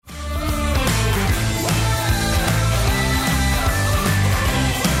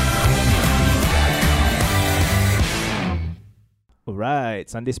right,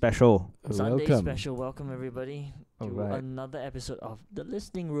 Sunday special. Sunday Welcome. special. Welcome everybody to Alright. another episode of The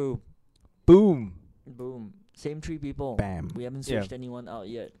Listening Room. Boom. Boom. Same three people. Bam. We haven't Yeah. switched anyone out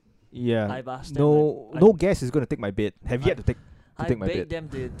yet. Yeah. I've asked them. No guest is gonna take my bit. Have yet to take. I take my begged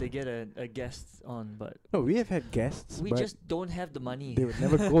bit. them to get a guest on, but No, we have had guests. we but just don't have the money. they would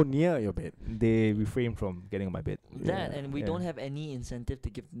never go near your bed. They refrain from getting on my bit. That Yeah. and we Yeah. don't have any incentive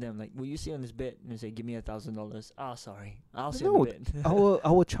to give them. Like, will you sit on this bed and say, "Give me $1,000"? Ah, sorry, I'll sit No, on the bed.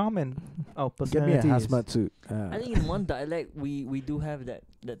 our charm and our Get me a personality. hazmat suit. I think in one dialect we do have that.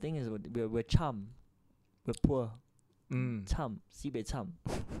 That thing is we're chum, we're poor. Chum, sibei chum.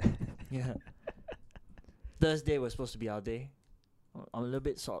 Yeah. Thursday was supposed to be our day. I'm a little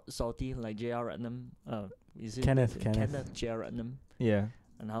bit salty, like J.R. Ratnam. Is it Kenneth. J.R. Ratnam, Yeah.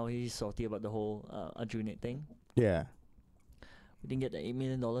 and how he's salty about the whole Arjunate thing. Yeah. We didn't get the $8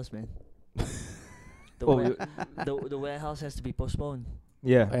 million, man. Oh, The warehouse has to be postponed.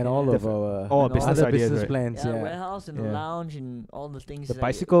 Yeah. And all of our All And business other ideas, business right? plans. Yeah, Yeah. warehouse and the Yeah. lounge and all the things. The that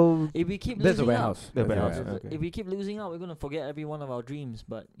bicycle. If we keep That's a losing warehouse. out, The That's a warehouse, warehouse. okay. if we keep losing out, we're gonna forget every one of our dreams.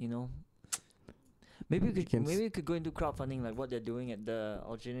 But maybe we You can could go into crowdfunding like what they're doing at the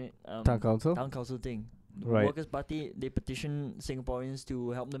alternate Town council. town council thing. The Right. Workers' Party, they petition Singaporeans to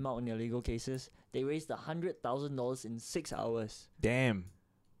help them out in their legal cases. They raised $100,000 in 6 hours. Damn.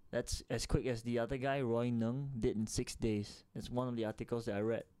 That's as quick as the other guy, Roy Nung, did in 6 days. That's one of the articles that I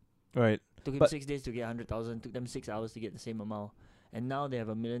read. Right. Took him But- 6 days to get 100,000. Took them 6 hours to get the same amount. And now they have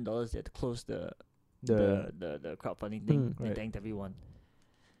 $1 million. They have to close the crowdfunding thing. They right. thanked everyone.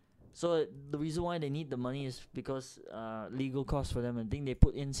 So the reason why they need the money is because legal costs for them. I think they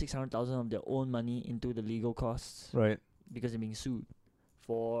put in 600,000 of their own money into the legal costs Right. because they're being sued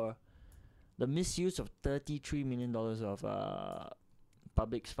for the misuse of $33 million of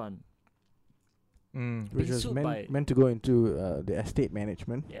public's fund. Mm. Which being was sued by- meant to go into the estate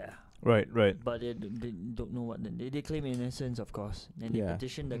management. Yeah. Right. Right. But they don't know what. They claim innocence, of course. And they Yeah.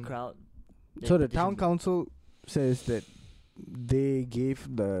 petition the Mm. crowd. They So the petition town council says that they gave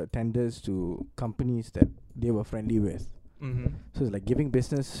the tenders to companies that they were friendly with. Mm-hmm. So it's like giving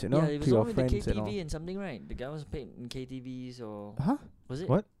business, Yeah, it to was your all with the friends and all. KTV and something, right? The guy was paid in KTVs or Huh? was it?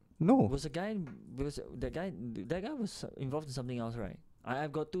 What? No. Was that guy was involved in something else, right?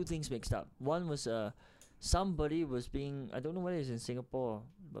 I've got two things mixed up. One was somebody was being, I don't know whether it's in Singapore,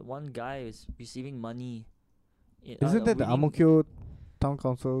 but one guy is receiving money. Isn't that the Ang Mo Kio town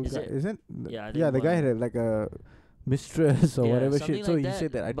council Is guy? it? Isn't Yeah, I yeah, think the guy one- had like a mistress or Yeah, whatever something shit. So like he that,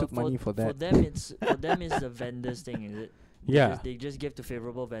 said that I but took money for that. For them, it's the vendors thing, is it? Yeah. They just give to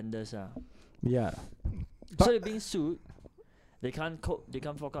favorable vendors, Yeah. So they're being sued. They can't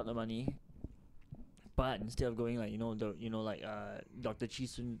fork out the money. But instead of going like Dr. Chi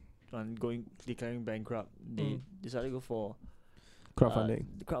Soon declaring bankrupt, they decided to go for Crowdfunding.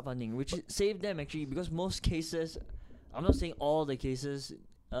 the crowdfunding, which saved them actually, because most cases, I'm not saying all the cases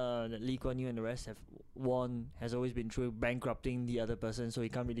that Lee Kuan Yew and the rest have won has always been through bankrupting the other person, so he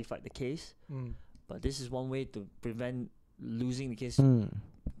can't really fight the case. Mm. But this is one way to prevent losing the case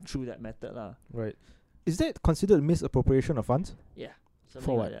through that method, lah. Right. Is that considered misappropriation of funds Yeah. Something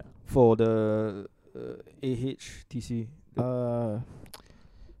For like what? that. for the AHTC?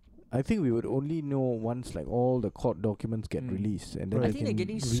 I think we would only know once like all the court documents get Mm. released, and then Right. I they think they're can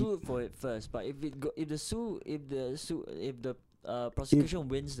getting read- sued for it first, but if the prosecution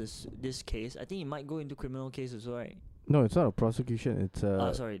wins this case, I think it might go into criminal case as well, right? No, it's not a prosecution. It's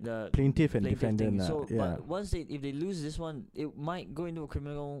a Sorry, the plaintiff and plaintiff defendant. thing. So, yeah. but once if they lose this one, it might go into a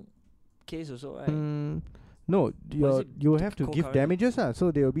criminal case also, right? No, it you have to give concurrent? damages,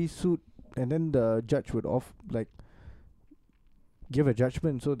 so they will be sued, and then the judge would give a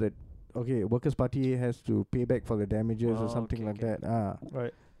judgment so that Workers' Party has to pay back for the damages or Oh, something okay, like that.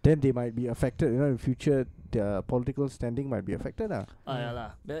 Right. Then they might be affected. In future, their political standing might be affected. Yeah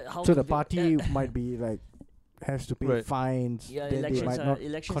lah. But how So the convi- party might be has to pay Right. fines. yeah, then they might not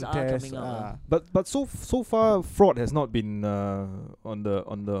elections are contest. coming out. But so far fraud has not been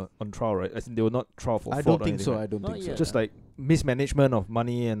on trial, right? As in they were not trial for I fraud. don't or think anything, so. right? I don't Not think yet. so. Just like mismanagement of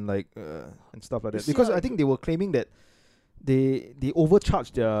money and and stuff like You that. see Because how I think they were claiming that they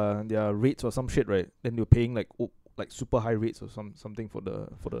overcharged their rates or some shit, right? Then they were paying like super high rates or something for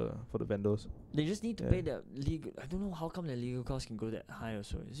the vendors. They just need to Yeah. pay their legal. I don't know how come their legal costs can go that high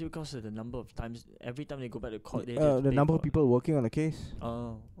also. Is it because of the number of times every time they go back to court they have to the pay number of for- people working on the case.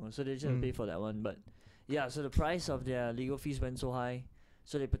 So they just have to pay for that one. But yeah, so the price of their legal fees went so high,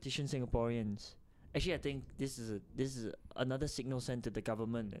 so they petitioned Singaporeans. Actually, I think this is another signal sent to the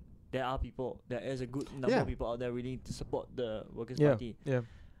government that there is a good number Yeah. of people out there willing to support the Workers' Yeah, Party, yeah.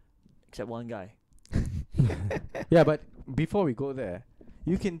 except one guy. Yeah, but before we go there,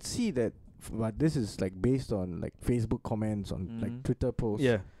 you can see that. But this is like based on like Facebook comments on like Mhm. Twitter posts.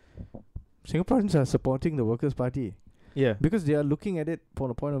 Yeah. Singaporeans are supporting the Workers' Party Yeah. because they are looking at it from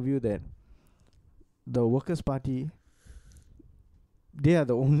the point of view that the Workers' Party, they are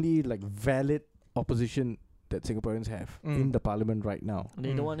the only like valid opposition that Singaporeans have in Mm. the parliament right now.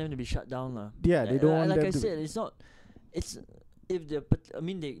 They don't want them to be shut down, lah. Yeah, they don't want like them I to. said, it's not. It's if the I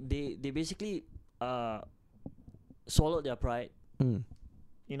mean they basically swallowed their pride. Mm.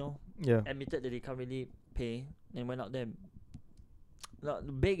 You know, Yeah. admitted that they can't really pay and went out there. Not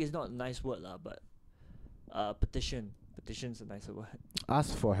beg is not a nice word, lah, but petition's a nicer word.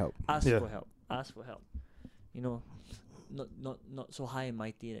 Ask for help. Ask Yeah. for help. Ask for help. You know, not so high and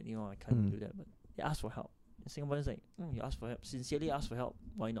mighty that I can't do that, but they ask for help. And Singaporeans like, you ask for help. Sincerely ask for help.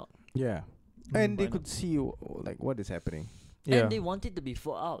 Why not? Yeah, Mm. and they Why could not? see like what is happening. Yeah. And they want it to be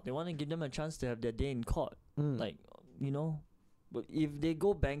fought out. They want to give them a chance to have their day in court. Like, but if they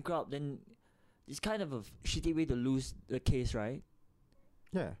go bankrupt, then it's kind of a shitty way to lose the case, right?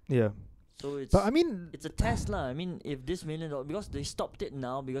 yeah, Yeah. So it's But I mean, it's a test, lah. I mean, if this $1 million, because they stopped it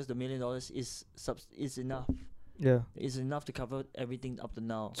now because the $1 million is enough. yeah. It's enough to cover everything up to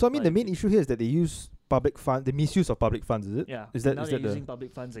now. So I mean, But the main issue here is that they use public fund, the misuse of public funds, is it? yeah, Is that now is they're that the using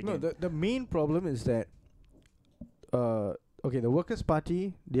public funds no. again. The main problem is that, okay, the Workers'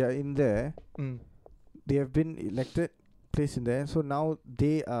 Party, they are in there. mm. They have been elected, placed in there. So now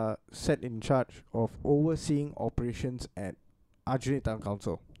they are set in charge of overseeing operations at Aljunied Town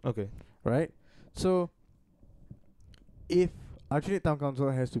Council, Okay. right? So if Aljunied Town Council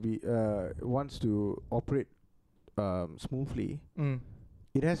has to be wants to operate smoothly, Mm.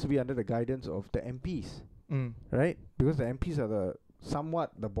 it has to be under the guidance of the MPs, Mm. right? Because the MPs are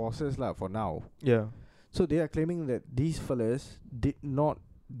somewhat the bosses lah for now. Yeah. So they are claiming that these fellas did not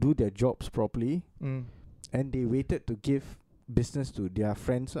do their jobs properly, Mm. and they waited to give business to their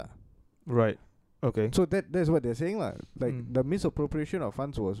friends lah. Right. Okay. So that's what they're saying lah. Like Mm. the misappropriation of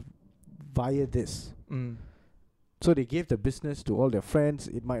funds was via this. Mm. So they gave the business to all their friends.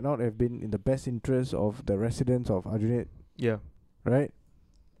 It might not have been in the best interest of the residents of Aljunied, Yeah. right?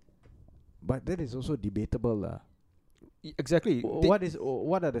 But that is also debatable lah. Exactly. What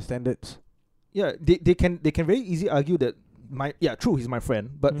are the standards? Yeah, they can very easily argue that true, he's my friend,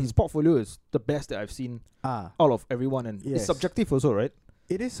 but his portfolio is the best that I've seen out of everyone, and Yes. it's subjective also, right?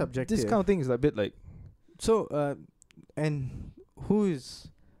 It is subjective. This kind of thing is a bit like So, and who is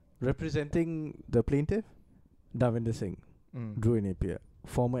representing the plaintiff? Davinder Singh, Drew Napier,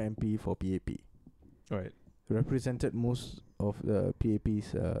 former MP for PAP. right. Represented most of the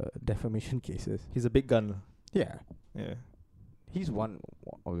PAP's defamation cases. He's a big gun. Yeah. Yeah. He's one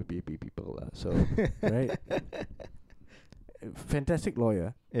of the PAP people. So, right? Fantastic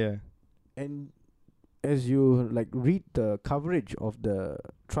lawyer. Yeah. And as you like read the coverage of the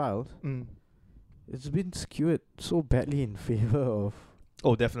trials, Mm. it's been skewed so badly in favor of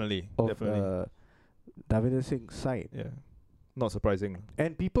Oh, definitely. Definitely. Davinder Singh's side. Yeah. Not surprising.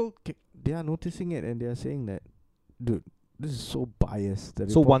 And people, they are noticing it and they are saying that, dude, this is so biased. The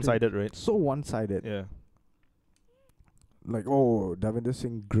So reporting- one-sided, right? So one-sided. Yeah. Like, oh, Davinder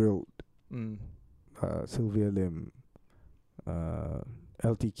Singh grilled Mm. Sylvia Lim,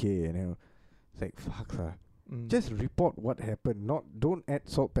 LTK, and it's like, fuck lah. Mm. Just report what happened. Don't add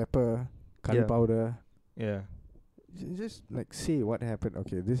salt, pepper, curry Yeah. powder. Yeah. Just like say what happened.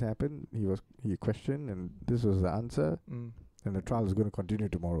 Okay, this happened. He questioned, and this was the answer. Mm. And the trial is going to continue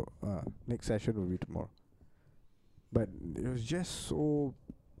tomorrow. Next session will be tomorrow. But it was just so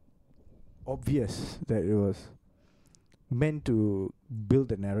obvious that it was meant to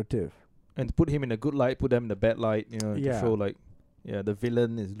build a narrative. And put him in a good light, put them in a bad light, to Yeah. show like, the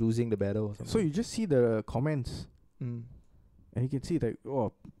villain is losing the battle or something. So you just see the comments, Mm. and you can see like,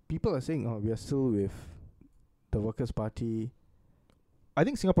 oh, people are saying, oh, we are still with the Workers' Party. I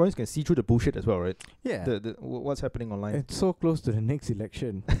think Singaporeans can see through the bullshit as well, right? Yeah. What's happening online. It's so close to the next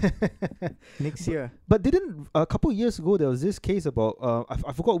election. Next year. But didn't a couple of years ago there was this case about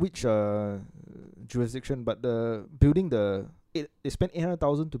I forgot which jurisdiction, but they spent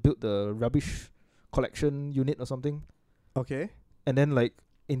 800,000 to build the rubbish collection unit or something, Okay. and then like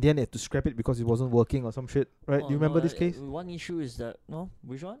in the end they had to scrap it because it wasn't working or some shit, right? Do you remember this case? One issue is that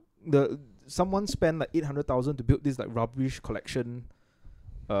which one? Someone spent like 800,000 to build this like rubbish collection,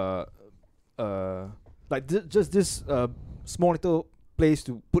 just this small little place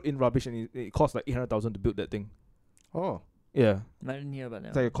to put in rubbish, and it cost like 800,000 to build that thing. Oh. Yeah, I didn't hear about that.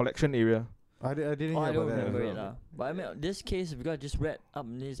 it's like a collection area. I didn't I hear don't about that. remember as it well. lah. But I mean, this case, because I just read up,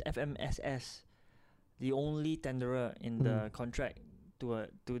 is FMSS, the only tenderer in the contract to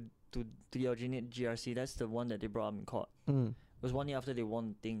to the originate GRC. That's the one that they brought up in court. It was 1 year after they won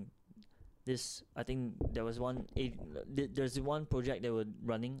the thing. This, I think there was there's one project they were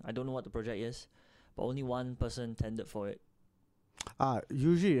running. I don't know what the project is, but only one person tendered for it.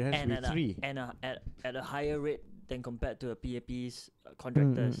 Usually it has And to be three. at a higher rate than compared to a PAP's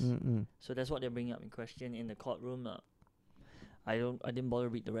contractors. So that's what they're bringing up in question in the courtroom. I didn't bother to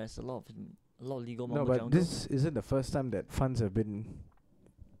read the rest. A lot of legal No, mumbo but jumbo. this isn't the first time that funds have been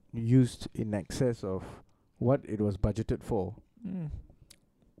used in excess of what it was budgeted for.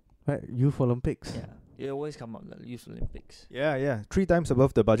 Right? Youth Olympics. Yeah, it always come up like Youth Olympics. Yeah. 3 times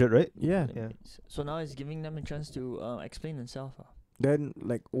above the budget, right? Yeah. Yeah. So now it's giving them a chance to explain themselves. Then,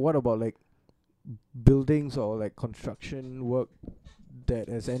 like, what about, like, buildings or, like, construction work that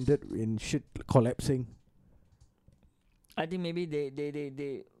has ended in shit collapsing? I think maybe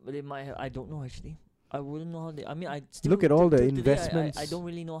they might have. I don't know actually. I wouldn't know how they. I mean, I still Look at all the today investments. I don't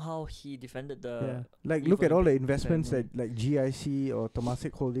really know how he defended the. Like, Youth look at all the Olympic investments that, family. like, GIC or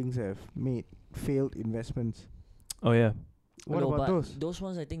Temasek Holdings have made. Failed investments. Oh yeah. What No, about but those? Those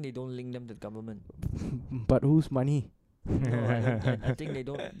ones, I think they don't link them to the government. But whose money? No, I think they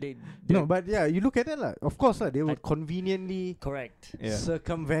don't. They No, but yeah, you look at it, like, of course, they I- would conveniently correct. Yeah.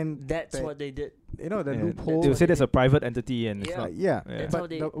 circumvent, That's that- what they did. you know, the Yeah. loophole. They would say there's a private entity and it's Yeah. not. Like, yeah. Yeah. That's how But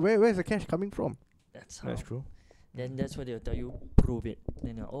they. where's the cash coming from? That's how. That's true. Then that's what they'll tell you. Prove it.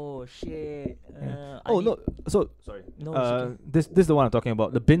 Then you're, oh shit. Yeah. I Oh need- no. So sorry. No. It's okay. This is the one I'm talking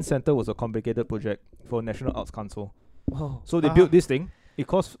about. The Bin Center was a complicated project for National Arts Council. Oh. So they Uh-huh. built this thing. It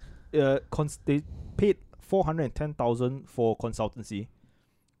cost they paid 410,000 for consultancy,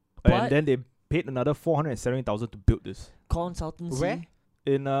 What? and then they paid another 470,000 to build this Consultancy. Where?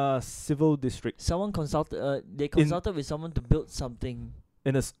 in a civil district Someone consulted. They consulted with someone to build something.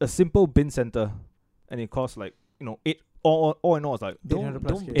 in a simple bin center, and it cost like all in all it's like Don't 800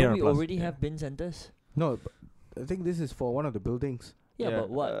 plus don't, K. don't 800 we plus, already yeah. have bin centers? No, but I think this is for one of the buildings. Yeah, but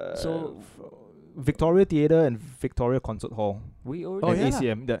what? So Victoria Theatre and Victoria Concert Hall we Oh, already. and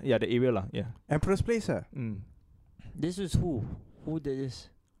yeah lah. ACM the area lah, yeah. Empress Place, This is who? Who did this?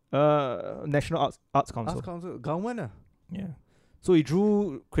 National Arts Council. Arts Council, government. Yeah. So he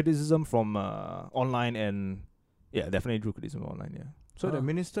drew criticism from online and definitely drew criticism online, yeah. So the Huh.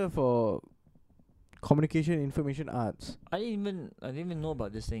 Minister for Communication Information Arts. I didn't even know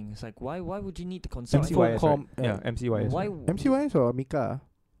about this thing. It's like why would you need to consult? MCYS, MCYS, right? yeah, MCYS. Why? right. MCYS or Mika?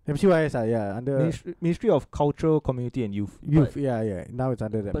 MCYS, yeah, under Ministry of Culture, Community and Youth. youth. But- Yeah. Now it's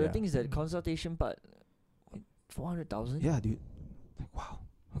under them. But yeah. the thing is that consultation part, 400,000. Yeah, dude. Like, wow.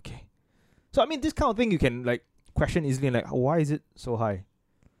 Okay. So I mean, this kind of thing you can like question easily, like why is it so high?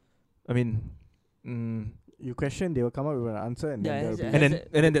 I mean, You question, they will come up with an answer, and Yeah, then has there'll it- be And then- has it-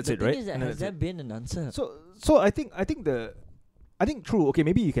 and then that's the it, thing right? Is that And then has that's there been an answer? so I think true. Okay,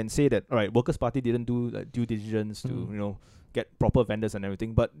 maybe you can say that. All right, Workers' Party didn't do like, due diligence to get proper vendors and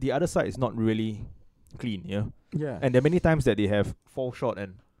everything, but the other side is not really clean, yeah. yeah. And there are many times that they have fall short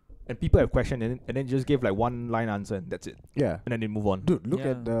and people have questioned and then just give like one line answer and that's it, Yeah. and then they move on. Dude, look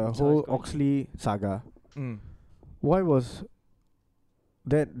Yeah, at the that's how whole it's going. Oxley saga. Mm. Why was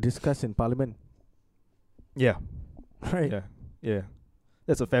that discussed in Parliament? Yeah, Right. yeah.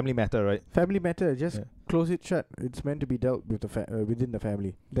 That's a family matter, right? Family matter. Just Yeah. close it shut. It's meant to be dealt with within the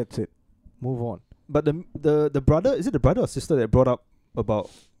family. That's it. Move on. But the brother, is it the brother or sister that brought up about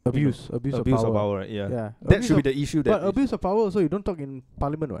Abuse of power. right? Yeah. Yeah. That Abuse should of- be the issue. That But is- abuse of power also, you don't talk in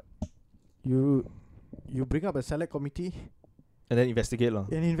Parliament, what? You bring up a select committee and then investigate lah.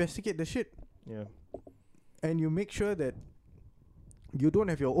 and investigate the shit, Yeah. and you make sure that you don't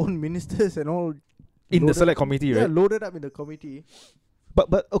have your own ministers and all In the loaded- select committee, yeah, right? loaded up in the committee.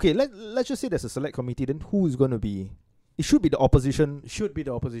 But okay, let's just say there's a select committee. Then who is going to be? It should be the opposition Should be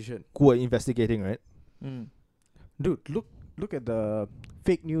the opposition. who are investigating, right? Dude, look at the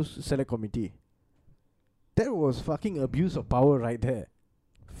fake news select committee. That was fucking abuse of power right there.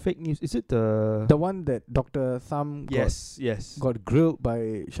 Fake news. Is it the? The one that Dr. Thum yes. got grilled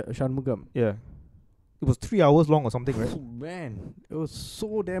by Shanmugam. Yeah. It was 3 hours long or something, right? Oh, man, it was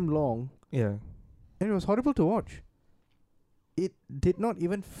so damn long, Yeah. and it was horrible to watch. It did not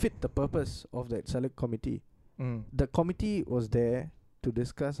even fit the purpose of that select committee. The committee was there to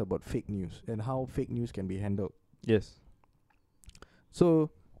discuss about fake news and how fake news can be handled. Yes. So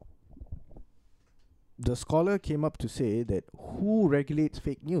the scholar came up to say that who regulates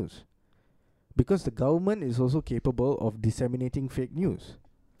fake news? Because the government is also capable of disseminating fake news.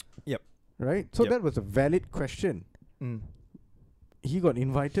 Yep. Right? So Yep. that was a valid question. He got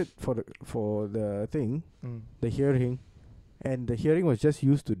invited for the thing, the hearing, and the hearing was just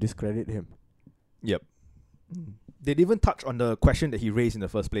used to discredit him. Yep. They didn't even touch on the question that he raised in the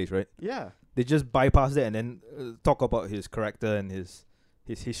first place, right? Yeah. They just bypassed it and then talk about his character and his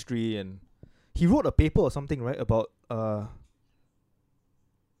history, and he wrote a paper or something, right? About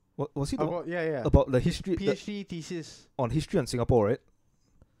what was he About, yeah. about the history PhD thesis. on history on Singapore, right?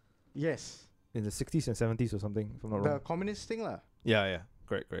 Yes. In the 60s and 70s or something, if I'm not The wrong. communist thing lah. Yeah,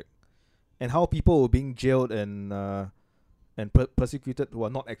 correct. And how people were being jailed and persecuted who are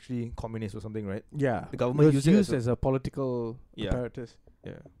not actually communists or something, right? Yeah. The government it was used it used as as a political Yeah. apparatus.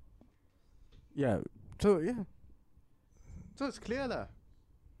 Yeah. Yeah. So yeah. So it's clear lah.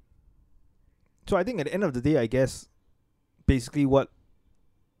 So I think at the end of the day, I guess, basically what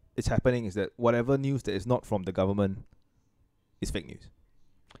is happening is that whatever news that is not from the government is fake news.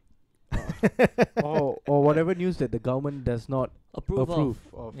 or whatever news that the government does not approve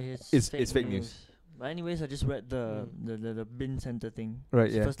of. It's fake news. But anyways, I just read the bin center thing. Right,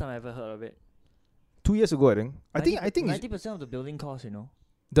 It's yeah. the first time I ever heard of it. 2 years ago, I think. I think it's 90% of the building cost,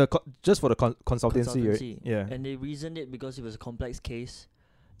 just for the consultancy, right? Yeah. And they reasoned it because it was a complex case.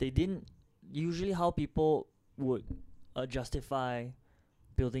 They didn't usually how people would justify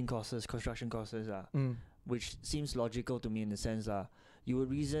building costs, construction costs, which seems logical to me in the sense you would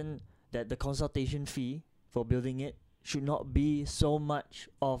reason that the consultation fee for building it should not be so much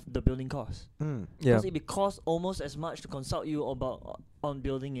of the building cost. Yeah. Because if it costs almost as much to consult you about on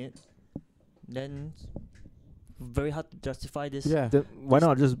building it, then very hard to justify this. Yeah. Then why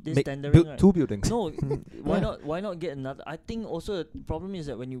not just this make tendering, build right? 2 buildings? No, why not get another? I think also the problem is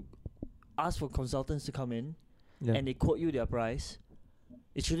that when you ask for consultants to come in Yeah. and they quote you their price,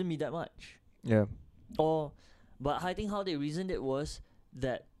 it shouldn't be that much. Yeah. But I think how they reasoned it was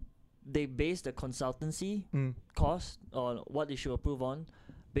that they based the consultancy cost or what they should approve on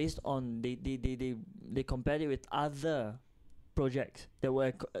based on they compared it with other projects that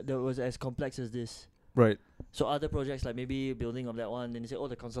was as complex as this. Right. So other projects like maybe building of that one, then they say,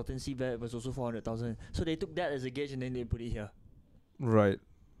 the consultancy vet was also 400,000. So they took that as a gauge and then they put it here. Right.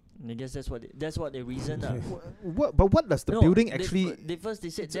 And I guess that's what they reasoned. What does the building actually? They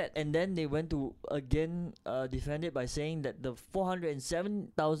said that, and then they went to again defend it by saying that the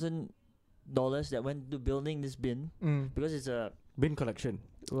 $407,000 that went to building this bin because it's a bin collection.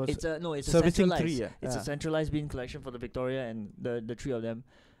 It's a servicing centralized. three. It's a centralized bin collection for the Victoria and the three of them.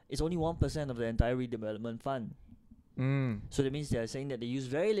 It's only 1% of the entire redevelopment fund. So that means they are saying that they use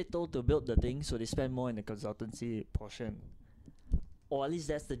very little to build the thing, so they spend more in the consultancy portion. Or at least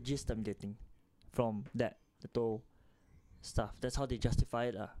that's the gist I'm getting from that little stuff. That's how they justify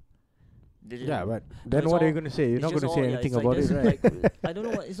it. Yeah, but then what are you going to say? You're not going to say anything about it, right? Like, I don't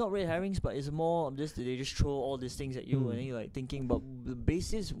know what. It's not red herrings, but it's more just they just throw all these things at you, and then you're like thinking. But the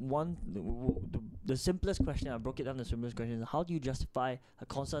basis the simplest question, I broke it down. The simplest question is how do you justify a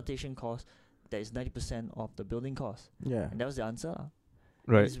consultation cost that is 90% of the building cost? Yeah, and that was the answer.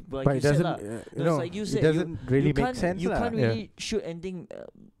 Right. It's like but you it doesn't. like you said, it doesn't really make sense. You can't really shoot anything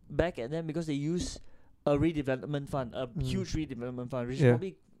back at them because they use a redevelopment fund, a huge redevelopment fund, which is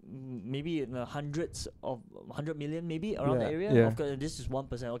probably maybe in the hundreds of 100 million, maybe around the area. Yeah. Of course, this is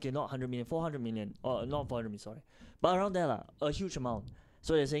 1%. Okay, not 100 million, 400 million, or not 400 million. Sorry, but around there a huge amount.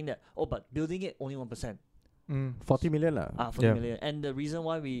 So they're saying that but building it only 1%. 40 million lah. 40 million. And the reason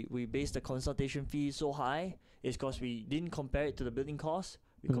why we based the consultation fee so high is because we didn't compare it to the building cost.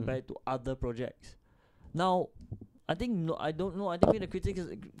 We compare it to other projects. Now, I think I don't know. I think the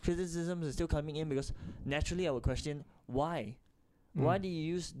criticisms are still coming in because naturally I would question why. Why do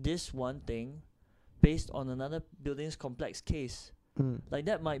you use this one thing based on another building's complex case? Like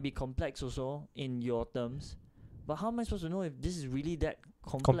that might be complex also in your terms, but how am I supposed to know if this is really that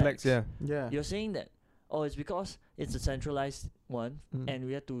complex? Yeah. You're saying that it's because it's a centralized one, and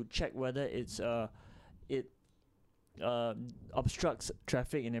we have to check whether it obstructs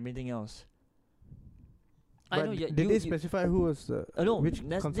traffic and everything else. I know. Did they specify who was no, which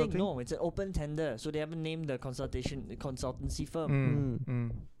that's the consulting? thing. No, it's an open tender, so they haven't named the consultancy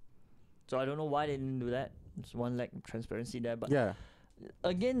firm. So I don't know why they didn't do that. It's one lack of transparency there, but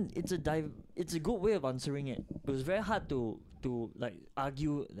again, it's a good way of answering it. It was very hard to like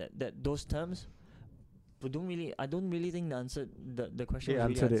argue that those terms. But I don't really think the question was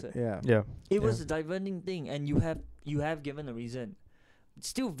really answered. Yeah. It was a diverting thing, and you have given a reason. It's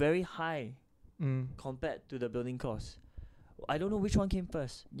still very high compared to the building cost. I don't know which one came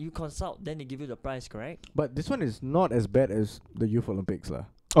first. You consult, then they give you the price, correct? But this one is not as bad as the Youth Olympics lah.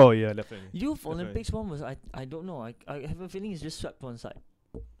 Oh yeah, definitely. Youth Olympics one was I don't know. I have a feeling it's just swept one side.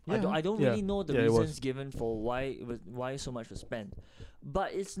 Yeah. I don't really know the reasons given for why so much was spent.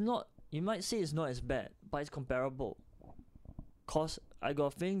 But it's not. You might say it's not as bad, but it's comparable. Cause I got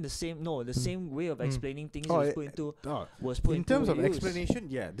a feeling the same same way of Mm. explaining things Oh, was put into Oh, was put in into terms of use. explanation,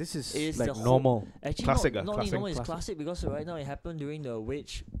 yeah, this is It's like the whole- normal. Actually, Classic, not only classic. normal, it's Classic. classic because right now it happened during the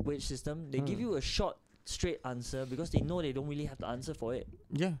wage system. They give Mm. you a short, straight answer because they know they don't really have to answer for it.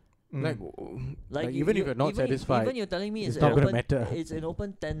 Yeah, Mm. like even if you're not satisfied, even you're telling me it's it's not an gonna open, matter. it's an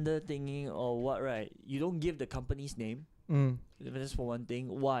open tender thingy or what, right? You don't give the company's name. Mm. That's for one thing.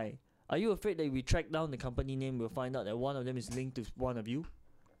 Why? Are you afraid that if we track down the company name, we'll find out that one of them is linked to one of you?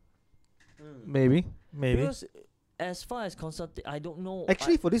 Maybe. Because as far as consulting, I don't know.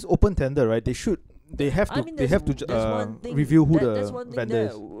 Actually, for this open tender, right, they have to mean, they have to there's one thing review who that's the one thing vendor there,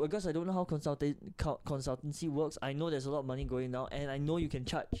 is. because I don't know how consultancy works. I know there's a lot of money going down, and I know you can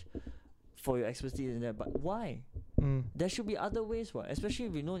charge for your expertise in there. But why? Mm. There should be other ways, what? Especially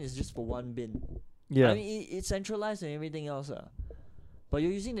if you know it's just for one bin. Yeah. I mean, it's centralized and everything else, but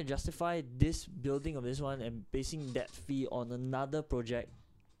you're using to justify this building of this one and basing that fee on another project.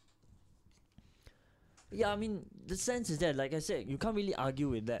 Yeah, I mean, the sense is that, like I said, you can't really argue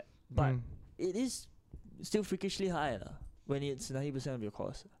with that. But Mm. it is still freakishly high when it's 90% of your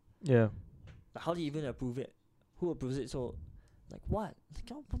cost. Yeah. Like, how do you even approve it? Who approves it? So, like, what?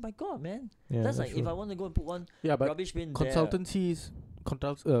 Like, oh my god, man. Yeah. That's like true. if I want to go and put one Yeah, but rubbish bin consultancies,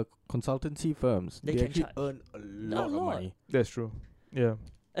 consultancy firms, They they can actually charge earn a lot of lot. money. That's true. Yeah.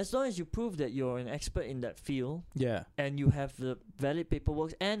 as long as you prove that you're an expert in that field Yeah, and you have the valid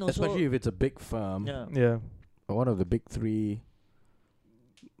paperwork and also especially if it's a big firm, yeah. Yeah. one of the big three.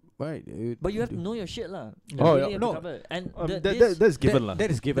 Right, But you have to know your shit lah. Yeah. Oh, You yeah, really have no. to cover it. And That's given lah. That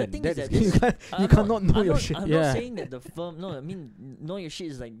is given. thing That is is that You given. can't I'm cannot know I'm your not, shit. I'm Yeah. not saying that the firm. No, I mean know your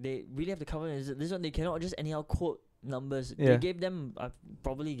shit is like they really have to cover it. This one they cannot just anyhow quote numbers. Yeah. They gave them. I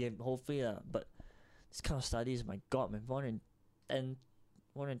probably gave hopefully but this kind of studies, my god, man,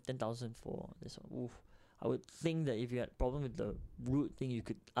 110,000 for this one. Oof. I would think that if you had problem with the root thing, you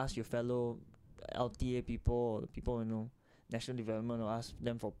could ask your fellow LTA people or the people national development, or ask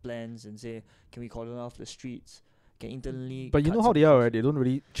them for plans and say, can we cordon off the streets? Can internally. But you cut know how some they are, costs? right? They don't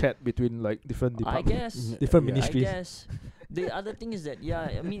really chat between like different I departments. guess. Different Yeah. ministries. I guess. The other thing is that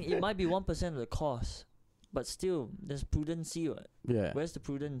I mean it might be 1% of the cost, but still there's prudency. What? Yeah. Where's the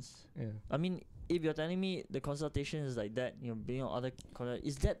prudence? Yeah. I mean, if you're telling me the consultation is like that, being on other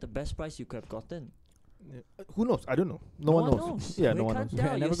is that the best price you could have gotten? Who knows? I don't know. No one knows. Yeah, We no one can't knows. tell.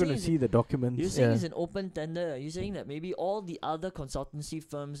 We're You're never going to saying see the documents. You're saying Yeah. it's an open tender. You're saying that maybe all the other consultancy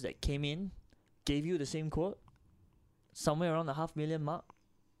firms that came in gave you the same quote, somewhere around the 500,000 mark.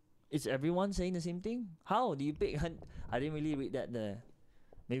 Is everyone saying the same thing? How do you pick? I didn't really read that there.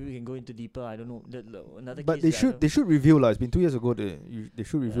 Maybe we can go into deeper. I don't know. Another But case they should review lah. It's been 2 years ago. They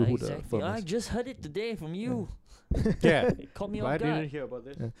should review who the exactly. firm I is. just heard it today from you. Yeah. It caught me But I off didn't guard. hear about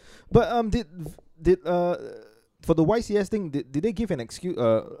this. Yeah. But did for the YCS thing, did they give an excuse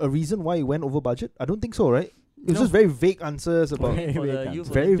a reason why it went over budget? I don't think so, right? It was No. just very vague answers about Very For the vague youth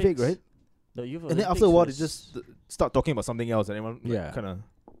answer. very vague, Olympics. right? The youth And then Olympics after a while, they was- just start talking about something else, and everyone Yeah. kind of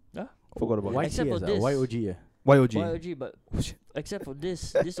Huh? forgot about YCS, it. Except for this. YOG. YOG. YOG, but except for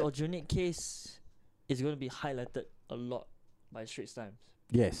this alternate case is going to be highlighted a lot by Straits Times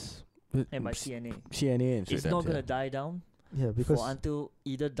Yes. and by CNA. CNA and It's Straits not Times, going to yeah. die down Yeah, because for until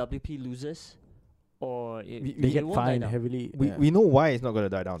either WP loses or We- They it get won't die fined down. heavily. we, yeah. we know why it's not gonna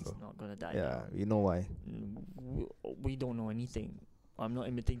die down It's though. not going to die Yeah, down. we know why. We don't know anything. I'm not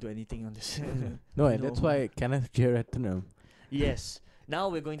admitting to anything on this. No, we and that's know. why Kenneth J. Ratnam. Yes. Now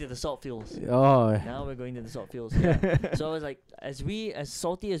we're going to the salt fields. Oh, Now we're going to the salt fields. Yeah. So I was like, as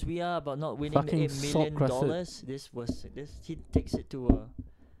salty as we are about not winning the Fucking $8 million, salt-crusted. he takes it to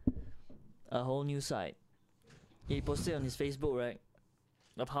a whole new side. He posted on his Facebook, right,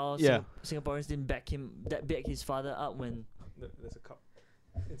 of how Yeah. Singaporeans didn't back his father up when There's a cup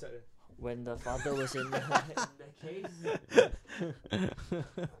inside there. when the father was in the case.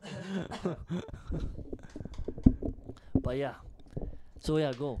 But yeah. So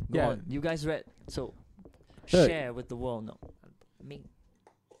yeah, go Yeah. on. You guys read. So Sure. share with the world. No. Me.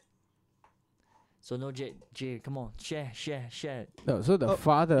 So no J, come on. Share. no, so the Oh,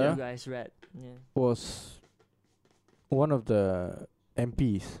 father You guys read. Yeah. was one of the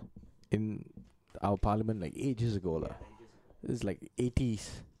MPs in our parliament like ages ago. Lah. It's like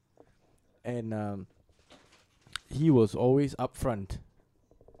 80s. And he was always upfront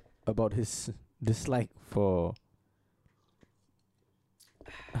about his dislike for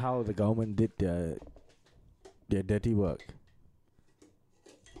how the government did their dirty work.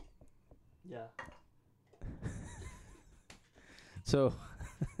 Yeah. So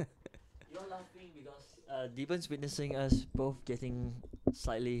You're laughing because Deepan's witnessing us both getting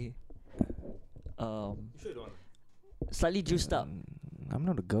slightly You sure you don't want? Slightly juiced up. I'm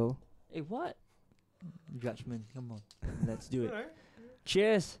not a girl. Hey, what? Judgment. Come on. Let's do it.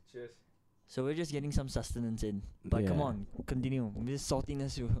 Cheers. Cheers. So we're just getting some sustenance in. But come Yeah. on, continue. This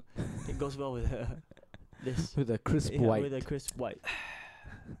saltiness, it goes well with this. With a crisp Yeah, white. with a crisp white.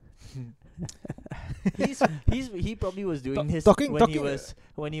 He probably was doing this talking-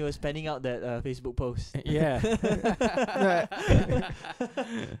 when he was penning out that Facebook post. Yeah.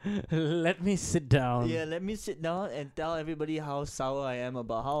 Let me sit down. Yeah, let me sit down and tell everybody how sour I am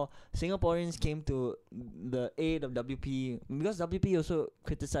about how Singaporeans came to the aid of WP, because WP also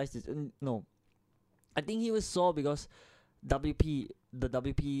criticized this. No, I think he was sore because the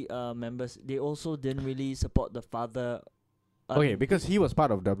WP members, they also didn't really support the father. Okay, because he was part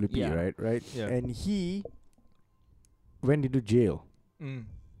of WP, Yeah. right? Yeah. And he went into jail Mm.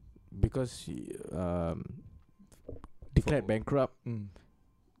 because he declared For- bankrupt,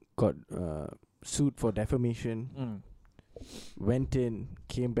 got sued for defamation, went in,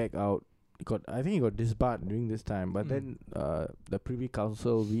 came back out. I think he got disbarred during this time, but then the Privy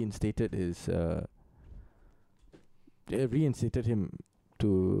Council reinstated him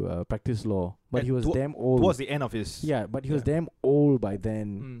to practice law. But And he was to- damn old. Towards the end of his. Yeah, but he was Yeah. damn old by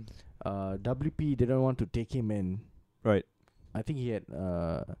then. Mm. WP didn't want to take him in. Right. I think he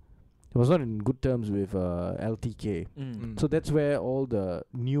was not in good terms with LTK. Mm. So that's where all the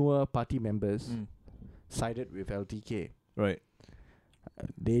newer party members Mm. sided with LTK. Right.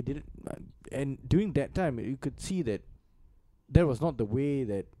 They did, and during that time, you could see that that was not the way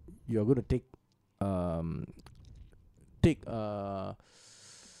that you're going to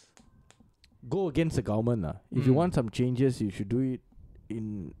go against the government. If you Mm. want some changes, you should do it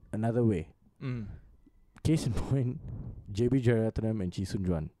in another way. Mm. Case in point, JB Jeyaretnam and Chee Soon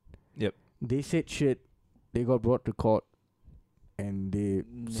Juan. Yep. They said shit, they got brought to court, and they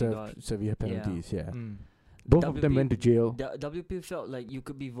They served got- severe penalties. Yeah. Mm. Both of them WP went to jail. WP felt like you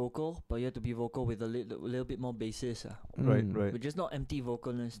could be vocal, but you have to be vocal with a little bit more basis. Right. Mm. Right. Which is not empty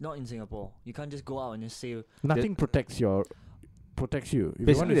vocalness, not in Singapore. You can't just go out and just say Nothing protects you. If you want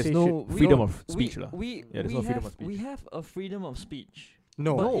Basically, to there's say no shit, freedom we- of speech, lah. We there's we no have freedom of we speech. have a freedom of speech.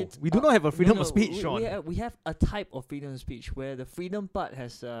 no. But No, it's we do not have a freedom no, of speech, we, Sean. we have a type of freedom of speech where the freedom part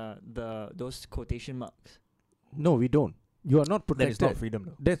has those quotation marks. No, we don't. You are not That protected. is not freedom,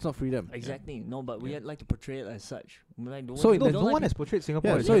 though. That's not freedom. Exactly. No, but we Yeah. like to portray it as such. We like, don't So want- in No, we the- don't no like one to- has portrayed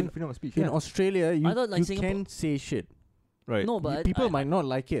Singapore Yeah, as so having freedom of speech. In Yeah. Australia, you, I thought, like, you Singapore- can say shit. Right. No, but People I, might not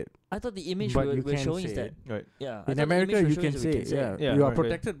like it. I thought the image but we're, you we're can showing is say that it. Right. yeah. I In thought the America, image we're you showing can is say we it. Yeah. Yeah, You are right, right.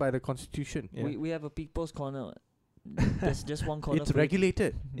 protected by the Constitution. Yeah. We have a people's corner. There's just one corner. It's for you.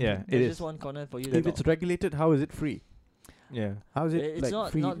 regulated. Yeah, it There's is. just one corner for you. If to it's regulated, how is it free? Yeah. How is it It's like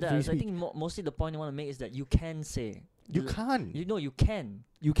not free, not that. free I speech? think mostly the point I want to make is that you can say. You can't. You know you can.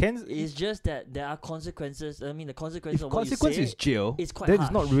 You can. It's just that there are consequences. I mean, the consequences If of what you consequence say is jail, it's quite then harsh.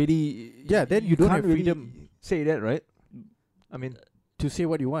 it's not really. Yeah, then you don't can't have really freedom. say that, right? I mean, To say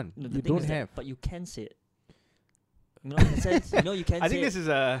what you want. No, the You thing don't is that- have. but you can say it. You know, in a sense, you know, you can. I say think it. this is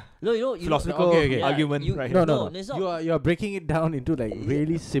a No, you know, philosophical Okay. argument, you- right? No, here. no, it's not. You are breaking it down into like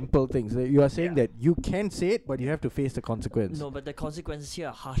really simple things. Like, you are saying Yeah. that you can say it, but you have to face the consequence. No, but the consequences here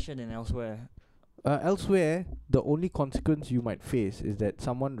are harsher than elsewhere. Elsewhere, the only consequence you might face is that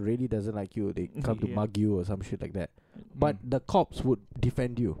someone really doesn't like you. They come to Yeah. mug you or some shit like that. But the cops would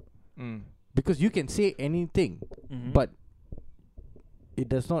defend you Mm. because you can say anything, Mhm. but it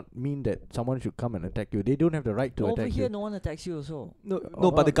does not mean that someone should come and attack you. They don't have the right to over attack here, you. no one attacks you. Also, No,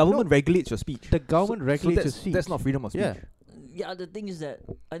 but the government regulates your speech. The government regulates your that's, speech. That's not freedom of speech. Yeah. yeah. The thing is that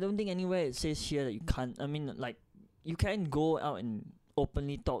I don't think anywhere it says here that you can't. I mean, like, you can go out and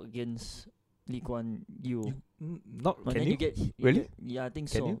openly talk against Lee Kuan Yew. Not But can then you? you get Really? Yeah, I think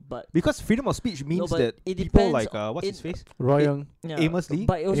Can so. you? But Because freedom of speech means but that it people depends like what's his it- face, Roy it- Young. yeah, Amos Lee,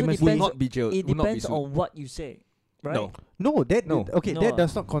 but it also Amos will depends. not be jailed. It will not be depends sued. on what you say, right? No, No, that No. okay. No, That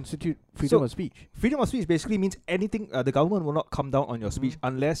does not constitute freedom So- of speech. freedom of speech basically means anything. The government will not come down on your speech Mhm.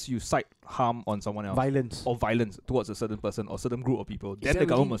 unless you cite harm on someone else Violence. or violence towards a certain person or certain group of people. Then that the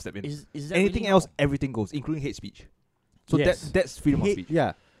government really- will step in. Is that Anything really else, how- everything goes, including hate speech. So Yes. that's freedom of Hate- speech.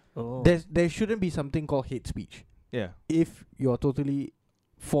 Yeah. Oh. There shouldn't be something called hate speech Yeah. if you're totally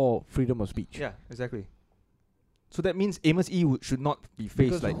for freedom of speech. Yeah, exactly. So that means Amos E should not be faced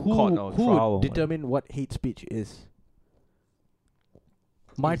Because like who, court or who trial. or would determine what hate speech is?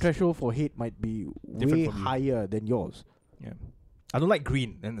 My Is- threshold for hate might be Different way from you. higher than yours. whatever. Yeah. I don't like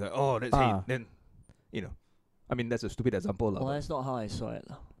green. Then that's Ah. hate. Then, I mean that's a stupid example, Well, lah. that's not how I saw it.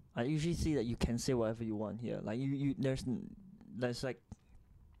 Lah. I usually see that you can say whatever you want here. Like there's like,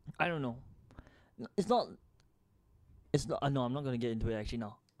 I don't know. It's not. No, I'm not gonna get into it actually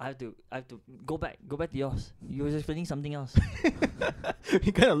now. I have to go back to yours. You were explaining something else.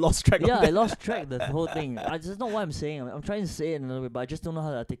 You kind of lost track. Yeah, of I that. lost track the whole thing. That's not what I'm saying. I'm trying to say it in another way, but I just don't know how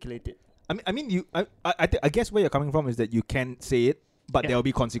to articulate it. I guess where you're coming from is that you can say it, but Yeah. there will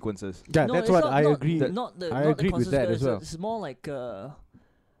be consequences. Yeah, No, that's it's what not- I not- agree. Not the, I not agreed the with that consequences, as well. It's more like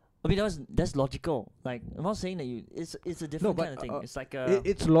I mean that's logical. Like I'm not saying that it's a different but, kind of thing. It's like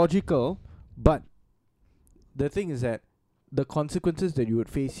It's logical, but the thing is that the consequences that you would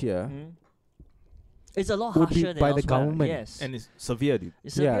face here, mhm. It's a lot would be harsher than by the elsewhere. government. Yes, And it's severe, dude.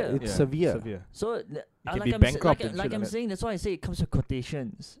 it's yeah, severe. it's severe. Severe. So can like be I'm bankrupt and shit like like I'm that. saying, that's why I say it comes with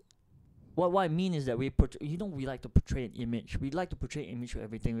quotations. What I mean is that we we like to portray an image. We like to portray image for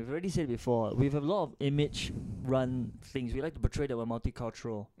everything. We've already said before. We have a lot of image run things. We like to portray that we're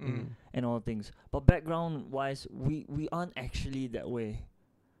multicultural and all things. But background wise, we aren't actually that way.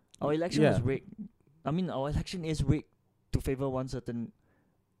 Our election was Yeah. rigged. I mean, our election is rigged to favor one certain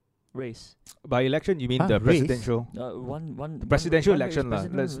race. By election, you mean Huh, the race? presidential? One presidential one race, election, lah.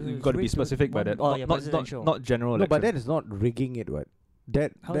 president You was got to be rigged specific by one- that. Oh Not- yeah, not, presidential. not general No, election. but that is not rigging it. What?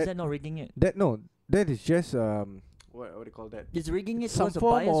 How is that not rigging it? That is just what do you call that? It's rigging it Some towards a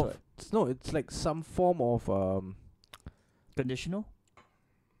form bias. of What? it's like some form of Conditional.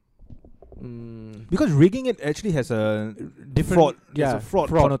 Because rigging it actually has a different fraud. There's a fraud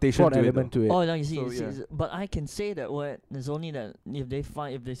connotation fraud to it, element to it. Oh no, you see, So, you see, yeah. but I can say that what there's only that if they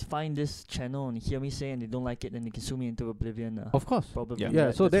find this channel and hear me say and they don't like it, then they can sue me into oblivion. Of course. Probably. Yeah.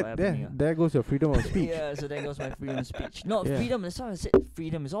 Yeah, so that's what that happening, there goes your freedom of speech. yeah, so there goes my freedom of speech. No, Yeah. freedom. That's why I said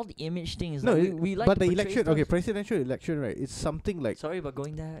freedom. It's all the image thing. It's No, like it- we like but to the portray election, stuff. okay, presidential election, right? It's something like Sorry about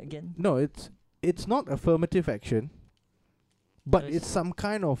going there again. no, it's not affirmative action, but Yes. it's some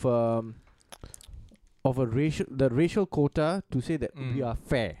kind of a racial quota to say that we Mm. are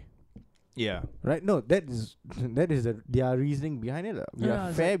fair, Yeah. right? No, that is their reasoning behind it. We No, are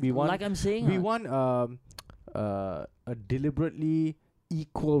it's fair. like, We want like I'm saying. we want a deliberately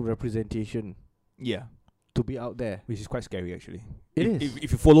equal representation Yeah. to be out there. Which is quite scary, actually. It if, is.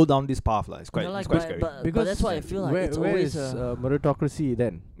 If you follow down this path, it's quite, like, it's quite but, scary. but that's why I feel like where, it's where always is meritocracy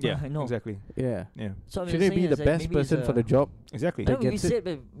then? Yeah, I know. exactly. Yeah. Yeah, So Should it be the best person for the job? exactly. That No, we gets it. said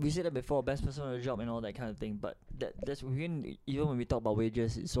that before, best person on the job and all that kind of thing. But that's even when we talk about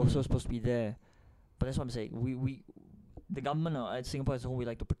wages, it's also supposed to be there. But that's what I'm saying. We the government at Singapore as a whole, we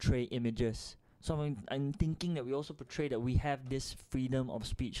like to portray images. So I'm thinking that we also portray that we have this freedom of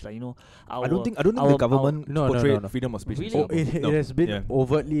speech, like our I don't think the our- government No, no, portrayed no. freedom of speech. in Really? Oh, Singapore. it No. has been Yeah.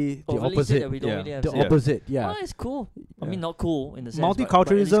 overtly the overly said opposite. that we don't Yeah. really have The say. Yeah. opposite, yeah. Oh, it's cool. I Yeah. mean, not cool in the sense. but at least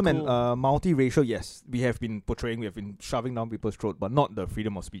Multiculturalism and cool. multiracial, yes, we have been shoving down people's throat, but not the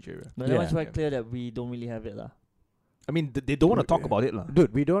freedom of speech area. But now it's Yeah. quite clear that we don't really have it, lah. I mean, they don't want to talk about it, lah.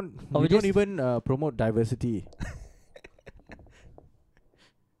 Dude, we don't Oh, we we don't just- even promote diversity.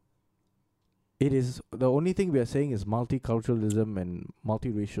 It is the only thing we are saying is multiculturalism and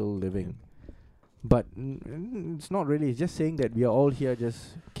multiracial living. But it's not really. It's just saying that we are all here.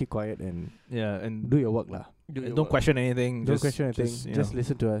 Just keep quiet and Yeah, and do your work, lah. don't question anything. Don't just, question anything. you Just know,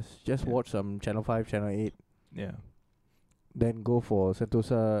 listen to us. Just Yeah. watch some Channel 5, Channel 8. Yeah. Then go for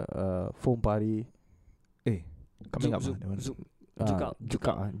Sentosa foam party. Coming Zoom, up. zoom, That one. zoom. Juka.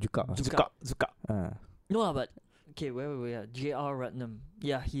 Zuka. Zuka. No, but okay, where were we at? J.R. Ratnam.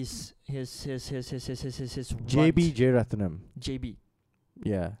 Yeah, his JB Jeyaretnam. JB.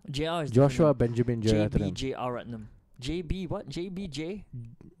 Yeah. JR is Joshua different Benjamin than JB Jeyaretnam. J.R. Ratnam. JB what? JBJ?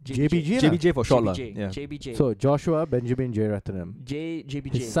 JBJ. lah. JBJ for short, lah. JBJ. Yeah. JBJ. So Joshua Benjamin Jeyaretnam.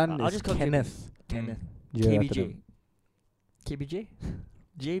 JBJ. His son I'll is just call Kenneth Kenneth. Jeyaretnam. KBJ?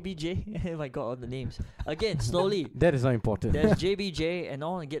 JBJ? Oh my god, all the names. Again, slowly. That is not important. There's JBJ, and I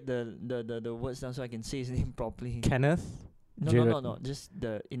want to get the words down so I can say his name properly. Kenneth. No. Just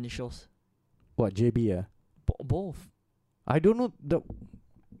the initials. What JB? Yeah. Both. I don't know.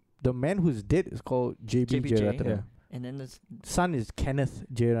 The man who's dead is called JB JBJ. Jeyaretnam. Yeah. And then there's Son is Kenneth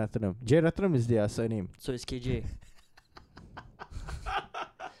Jeyaretnam. Jeyaretnam is their surname. so it's KJ.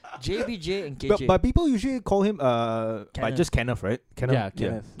 JBJ and KJ. But people usually call him by Kenneth. just Kenneth, right? Kenneth. Yeah,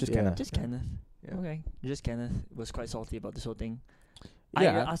 Kenneth. Just Yeah. Kenneth. Just Kenneth. Yeah. Okay. Just Kenneth was quite salty about this whole thing.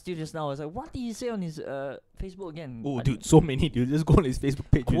 Yeah. I asked you just now, I was like, what did he say on his Facebook again? Oh, I dude, didn't- so many, dude. Just go on his Facebook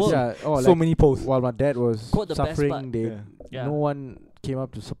page. you Quote. see Yeah. Oh, so like many posts. while my dad was Quote the best suffering, part. they Yeah. Yeah. no one came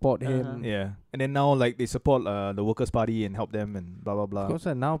up to support him. Uh-huh. Yeah. And then now, like, they support the Workers' Party and help them and blah, blah, blah. Of course,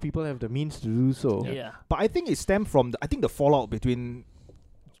 now people have the means to do so. Yeah. But I think it stemmed from, the fallout between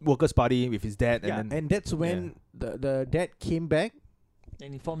Workers' Party with his dad Yeah, and then... and that's when the dad came back.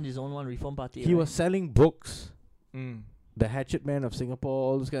 And he formed his own Reform Party. He right? was selling books, Mm. the Hatchet Man of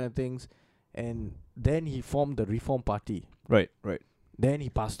Singapore, all those kind of things, and then he formed the Reform Party. Right, right. Then he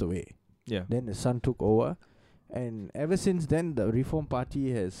passed away. Yeah. Then the son took over, and ever since then, the Reform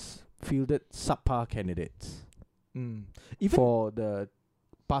Party has fielded subpar candidates Even for the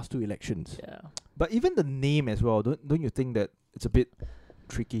past 2 elections. Yeah. but even the name as well. Don't you think that it's a bit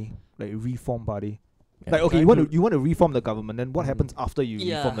tricky? Like Reform Party. Yeah, Like okay, trying you want to reform the government. Then what Mm. happens after you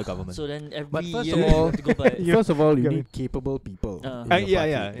Yeah. reform the government? So then every But first year of you all- have to go by. First of all, you Yeah. need capable people. Uh. in your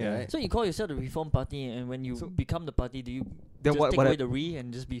Yeah, party, yeah. right? So you call yourself the Reform Party, and when you So- become the party, do you Then just what? take What? away the re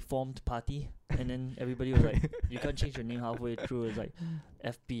and just be formed party? And then everybody was like, you can't change your name halfway through. It's like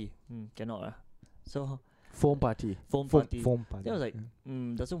FP, cannot. So Form party. Form Form Party. party. That was like,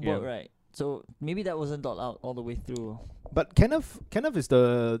 yeah. doesn't Yeah. work right. So maybe that wasn't thought out all the way through. But Kenneth is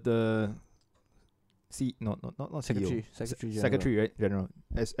the not Secretary. CEO. Secretary. General Secretary, right? General.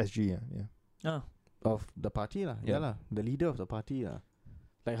 SG, yeah. Oh, of the party lah. Yeah. Yeah lah. The leader of the party lah.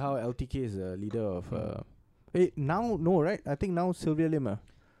 Like how LTK is the leader of. Now no right? I think now Sylvia Lim.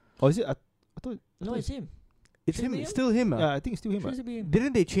 Or is it? I thought. no, it's him. It's Should him. be It's him? still him. Yeah, I think it's still him. Should be him.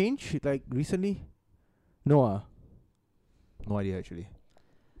 Didn't they change like recently? No. No idea actually.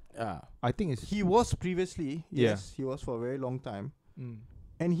 Ah. I think it's. He was previously. Yeah. Yes, he was for a very long time, Mm.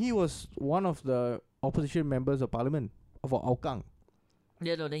 and he was one of the opposition members of parliament for Hougang.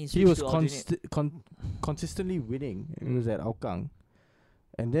 Yeah, no, then he He switched was to alternate. consistently winning. It was Mm. at Hougang,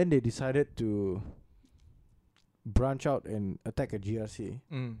 and then they decided to branch out and attack a GRC,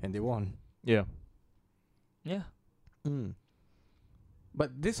 and they won. Yeah. Yeah.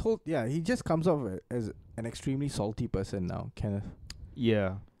 But this whole he just comes off as an extremely salty person now, Kenneth.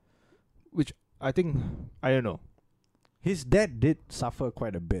 Yeah. Which I think I don't know. His dad did suffer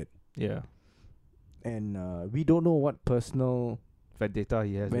quite a bit, Yeah. and we don't know what personal Vendetta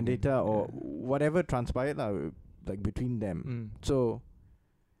he has. in him. vendetta or Yeah. whatever transpired like between them. So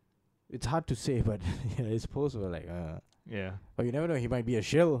it's hard to say, but his posts were like, Yeah. oh, you never know, he might be a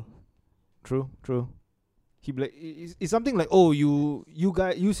shill. True. He be like it's something like, oh, you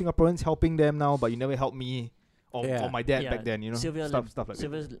Singaporeans helping them now, but you never helped me or my dad Yeah, back then, you know, Sylvia stuff like that.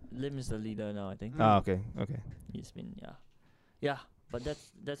 Sylvia Lim is the leader now, I think. Ah, okay. He's been yeah. But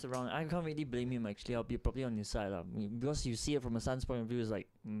that's around. I can't really blame him actually. I'll be probably on his side because you see it from a son's point of view. It's like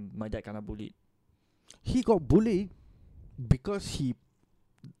my dad kinda bullied. He got bullied because he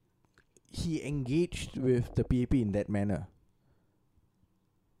engaged with the PAP in that manner.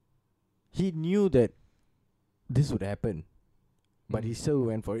 He knew that this would happen, but he still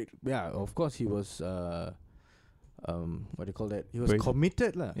went for it. Yeah, of course he was what do you call that? He was Brave.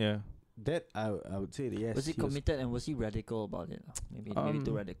 committed lah. Yeah. That I would say that yes. Was he committed and was he radical about it? Maybe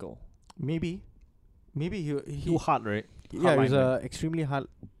too radical. Maybe he Too hard, right? yeah, it was Hardline, extremely hard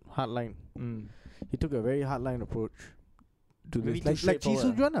line. He took a very hard line approach to Maybe this, too like Chee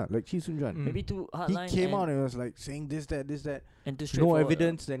Soon straightforward. Juan, like Chee Soon Juan. Maybe too He hardline. came out and was like saying this, that, and too no straightforward.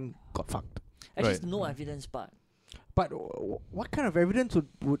 evidence, then got fucked. Actually, Right. it's no evidence part. But what kind of evidence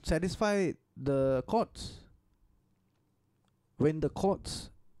would satisfy the courts? When the courts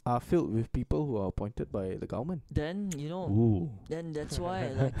are filled with people who are appointed by the government. Then Ooh. then that's why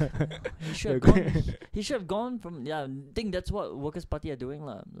like he should have Okay. gone. He should have gone from I think that's what Workers' Party are doing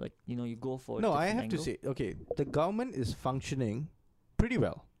lah. Like you go for. a No, I different have to angle. say, okay, the government is functioning pretty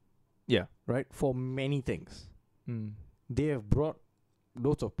well, Yeah. right? For many things. They have brought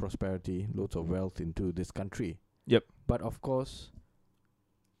loads of prosperity, loads of wealth into this country. Yep. But of course,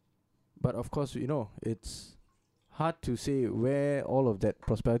 it's hard to say where all of that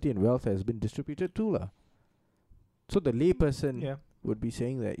prosperity and wealth has been distributed to lah. So the layperson Yeah. would be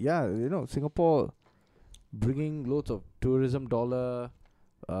saying that, Singapore bringing loads of tourism dollar,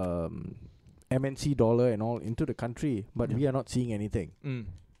 MNC dollar and all into the country, but Yeah. we are not seeing anything,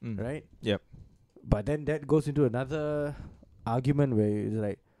 right? Yep. But then that goes into another argument where it's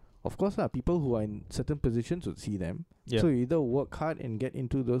like, of course lah, people who are in certain positions would see them. Yeah. So you either work hard and get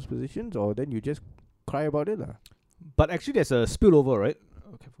into those positions, or then you just cry about it lah. But actually, there's a spillover, right?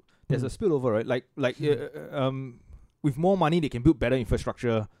 Okay. There's a Mm. spillover, right? Like with more money, they can build better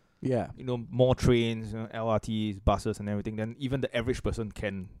infrastructure. Yeah, More trains, LRTs, buses, and everything. Then even the average person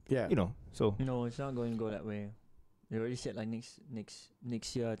can, yeah. So No, it's not going to go that way. They already said like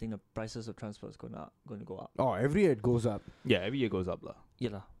next year, I think the prices of transport is going to go up. Oh, every year it goes up. yeah, every year goes up, lah. Yeah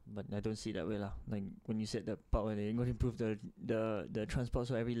lah, but I don't see it that way lah. Like when you said the part where they're going to improve the transport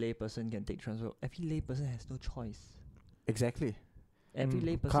so every lay person can take transport. Every lay person has no choice. Exactly. Every Mm.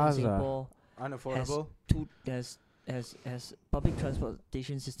 lay person Cars in are Singapore Unaffordable. has public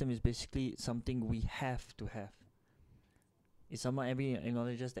transportation system is basically something we have to have. It's someone everyone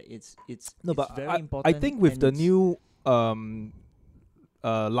acknowledges that it's No, it's but very I important. think with and the it's- new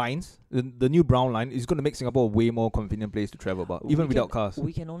lines, the new brown line is going to make Singapore a way more convenient place to travel about, even without cars.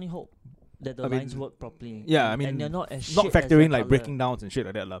 We can only hope that the I mean, lines work properly. Yeah, I and mean, they're not as not shit as factoring their like colour. breaking downs and shit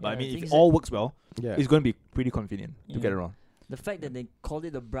like that, lah. But I Yeah, mean, the if thing it is all works well, Yeah. it's going to be pretty convenient to get Yeah. around. The fact that they called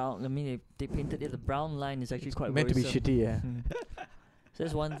it the brown, I mean, they painted it the brown line is actually quite meant to be worrisome. shitty, yeah. So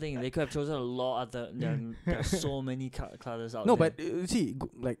that's one thing. They could have chosen a lot other. There are so many colors out No, there. but see,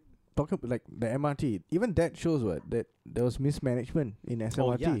 like talking like the MRT, even that shows that there was mismanagement in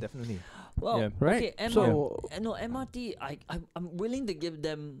SMRT. Oh yeah, definitely. well, yeah. Right? Okay, So no MRT. I'm willing to give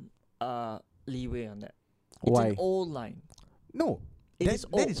them leeway on that. It's why? an old line. No, It that, is that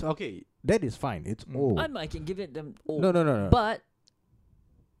old. is okay. That is fine. It's Mm. old. I can give it them old. No. But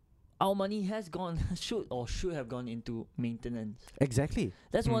our money has gone should have gone into maintenance. Exactly.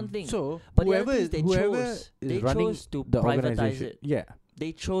 That's one Mm. thing. So But the whoever other thing is they whoever chose, is they running chose to the privatize organization, it. yeah,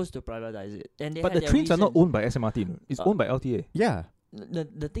 They chose to privatize it, and they But had the their trains are not reasons. owned by SMRT. No? It's owned by LTA. yeah.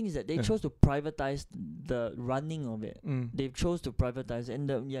 The thing is that they Yeah. chose to privatize the running of it. Mm. They chose to privatize it,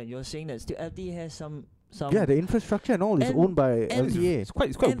 and you're saying that still LTA has some Yeah, the infrastructure and all is and- owned by and- LTA, It's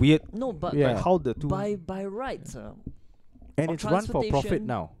quite and- weird. no, but Yeah. Like how the two. by rights. and or it's run for profit transportation,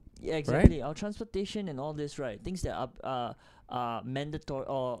 now. Yeah, exactly. Our transportation and all this, right? Things that are mandatory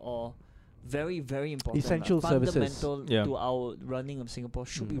or very very important, Essential services. fundamental Yeah. to our running of Singapore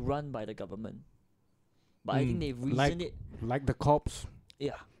should be Mm. run by the government. But I think Mm. they've Like- reasoned it. Like the cops,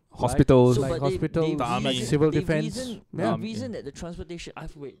 Yeah. Hospitals. like but they- hospitals, they've the army. like reasoned- civil they've defense. reasoned- Yeah. they've reasoned that the transportation.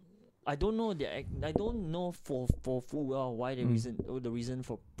 I don't know I don't know for full well why the Mm. reason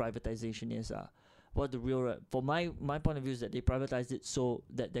for privatization is what the real for my point of view is that they privatized it so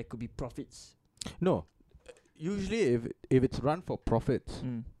that there could be profits. No, usually if it's run for profits,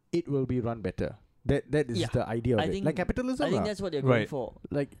 it will be run better. That is Yeah. the idea of I it. think- Like capitalism, I think lah. that's what they're going Right. for.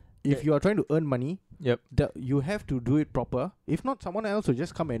 Like if that- you are trying to earn money, Yep. you have to do it proper. If not, someone else will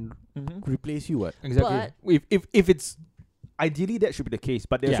just come and replace you. What? Exactly. If it's ideally that should be the case,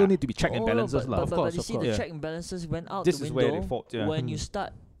 but there also Yeah. need to be check and balances, lah. But, Of but course, you of see, course. the Yeah. check and balances went out This the is window where they fault. Yeah. when you Mm.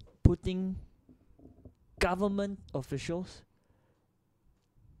 start putting government officials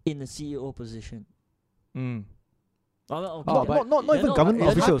in the CEO position. Mm. Oh, Oh, but not they're even not- government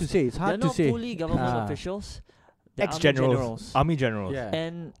they're It's hard officials. to say. It's They're hard to not say. fully government Ah. officials. They're army Ex-generals, army generals. Yeah.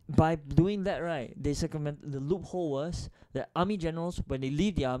 And by doing that, right, they circumvent the loophole was that army generals, when they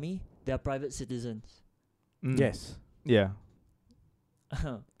leave the army, they are private citizens. Mm. Yes. Yeah.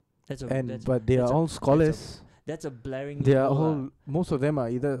 That's a And that's, but they are that's a- all scholars. that's a blaring. They are loophole, all. Most of them are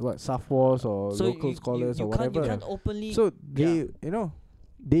either Safwas or So local you, scholars you or can't, whatever. You can't openly. So they,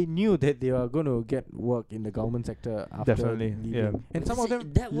 they knew that they were going to get work in the government sector after Definitely, leaving. yeah. And some of See,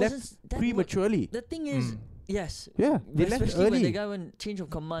 them that left wasn't- that wa- prematurely. The thing is, Mm. yes. Yeah, they left Especially when the early. guy went change of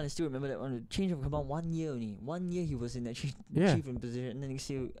command. I still remember that one. Change of command 1 year only. 1 year he was in that chief Yeah. in position, and then next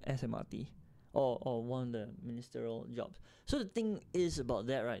year SMRT, or one of the ministerial jobs. So the thing is about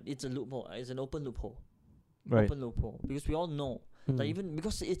that, right? It's a loophole. It's an open loophole. Right. Open loophole because we all know that Mm. even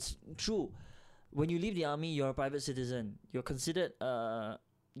because it's true. When you leave the army, you're a private citizen. You're considered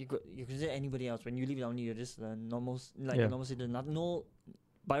you consider anybody else. When you leave the army, you're just a normal a Yeah. normal citizen. No,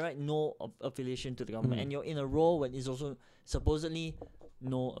 by right, no affiliation to the government, Mm. and you're in a role when it's also supposedly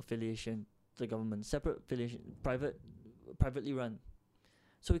no affiliation to the government, separate affiliation, privately run.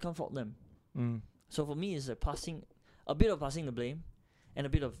 So we can't fault them. Mm. So for me, it's a bit of passing the blame, and a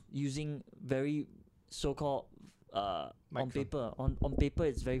bit of using very so-called on Microphone. paper. On paper,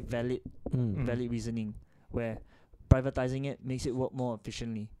 it's very valid Mm. valid reasoning where privatizing it makes it work more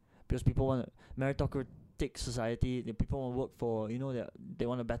efficiently because people want a meritocratic society. The people want to work for they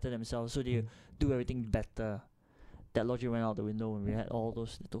want to better themselves, so they do everything better. That logic went out the window when we had all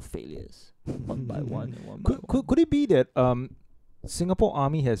those little failures one by one and one by one. Could it be that Singapore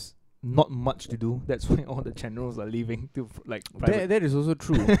Army has not much to do? That's why all the generals are leaving to private. That is also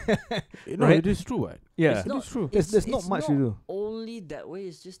true. No, Right? it is true. Right? Yeah. It's not- true. There's not much to do. Only that way.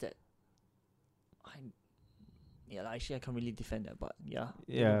 It's just that actually I can't really defend that, but yeah.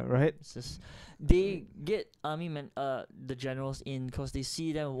 Yeah. Right. It's just they get the generals in because they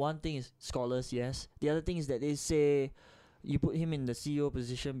see them. One thing is scholars, yes. The other thing is that they say you put him in the CEO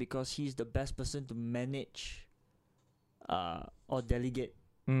position because he's the best person to manage or delegate.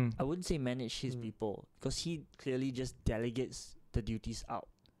 Mm. I wouldn't say manage his people because he clearly just delegates the duties out.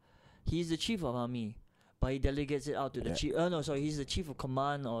 He's the chief of army, but he delegates it out to the chief. He's the chief of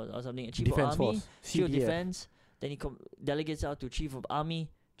command or something. Chief Defense of army, Force. chief of CDF. defense. Then he delegates out to chief of army,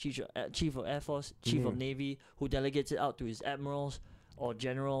 chief of air force, chief of navy, who delegates it out to his admirals or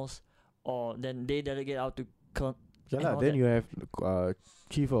generals, or then they delegate out to Yeah, and lah. all Then that. you have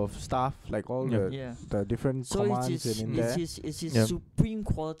chief of staff, like all Yeah. Yeah. the different So it's commands his, in it's there. his Yeah. supreme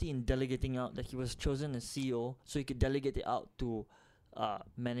quality in delegating out that he was chosen as CEO, so he could delegate it out to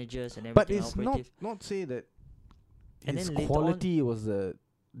managers and everything. But it's operative. not say that And his then later quality was the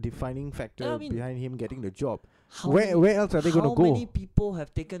defining factor Yeah, I mean, behind him getting the job. How Where many, else are they going to how go? many people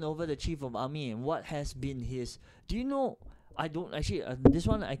have taken over the chief of army and what has been his? Do you know? I don't actually. This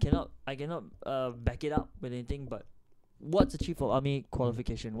one I cannot back it up with anything. But what's the chief of army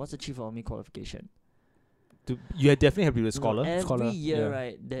qualification? What's the chief of army qualification? You definitely have to be a No, scholar. every Scholar, year, yeah.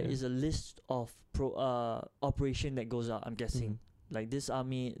 right? There Yeah. is a list of operation that goes out. I'm guessing like this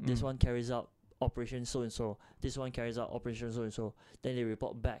army, this Mm. one carries out operation so and so. This one carries out operation so and so. Then they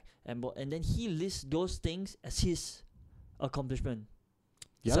report back and then he lists those things as his accomplishment.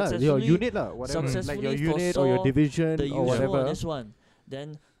 Yeah, lah, your Successfully- unit lah, whatever. Like your successfully unit or your foresaw division The or usual whatever. this one.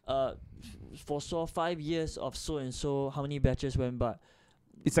 Then foresaw 5 years of so and so. How many batches went by?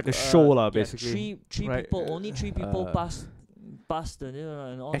 It's like a show, lah, Yeah, basically. three Right. people. Only 3 people Uh, passed the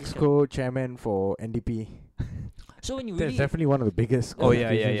and all this kind of- Exco chairman for NDP. So when you That's really definitely one of the biggest. Oh,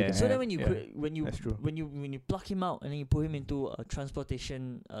 yeah, qualifications you yeah. can so then have. when you Yeah. That's true. when you pluck him out and then you put him into a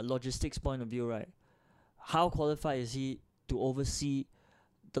transportation logistics point of view, right? How qualified is he to oversee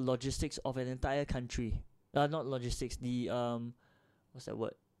the logistics of an entire country? Not logistics. The what's that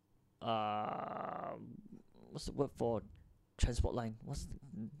word? What's the word for transport line? What's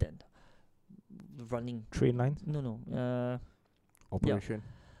that? Running. Train lines. No. Operation.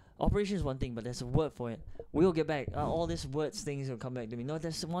 Operation is one thing, but there's a word for it. We'll get back. All these words things will come back to me. No,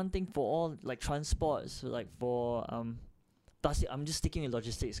 there's one thing for all like transports, like for That's it. I'm just sticking with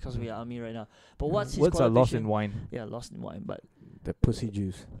logistics because we are army right now. But what's his Words are lost in qualification? wine. Yeah, lost in wine. But The pussy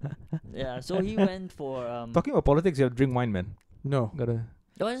juice. yeah, so he went for Talking about politics, you have to drink wine, man. No. Gotta.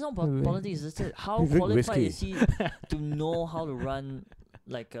 No, it's not Wait. politics. It's just how You drink qualified whiskey. is he to know how to run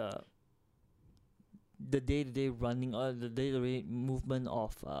like the day-to-day running or the day-to-day movement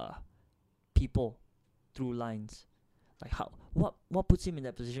of people through lines? Like how what puts him in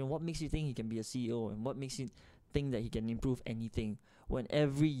that position? What makes you think he can be a CEO, and what makes you think that he can improve anything? When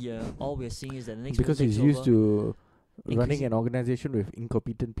every year all we're seeing is that the next Because person he's takes used over, to running increasing- an organization with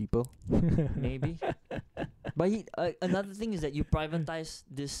incompetent people. maybe. But another thing is that you privatize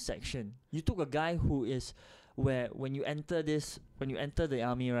this section. You took a guy who is where when you enter the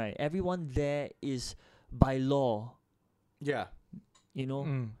army, right? Everyone there is by law, Yeah. you know,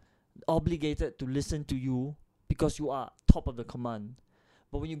 Mm. obligated to listen to you because you are top of the command.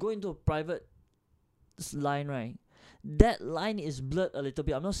 But when you go into a private line, right? That line is blurred a little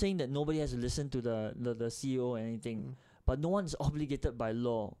bit. I'm not saying that nobody has to listen to the CEO or anything, but no one is obligated by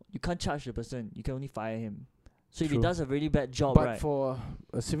law. You can't charge the person. You can only fire him. So if he True. does a really bad job, But right? for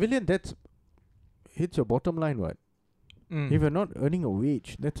a civilian, that's hits your bottom line, what? Mm. If you're not earning a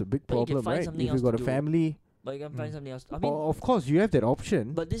wage, that's a big But you can problem, find right? something If else you've got to a do. family, But you can find Mm. something else. I mean, of course you have that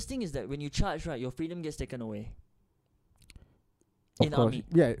option. but this thing is that when you charge, right, your freedom gets taken away. Of in course. army.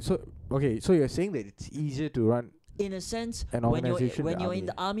 Yeah. So okay. So you're saying that it's easier to run In a sense, an when you're organization. when the you're in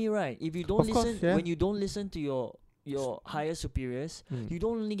the army, right? If you don't Of course, listen, yeah. when you don't listen to your higher superiors, Mm. you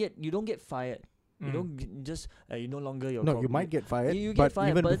don't get fired. You Mm. don't just you no longer your No, you might get fired. you get but fired,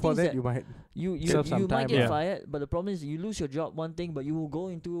 even but the before thing is that, you might. you serve some might time, get yeah. fired, but the problem is you lose your job, one thing, but you will go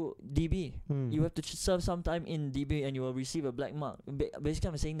into DB. You have to serve some time in DB and you will receive a black mark. Basically,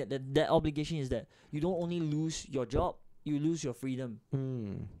 I'm saying that that obligation is that you don't only lose your job, you lose your freedom.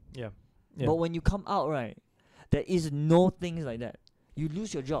 Yeah. But when you come out, right, there is no things like that. You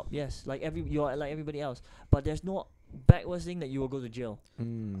lose your job, yes, you're like everybody else, but there's no backwards thing that you will go to jail.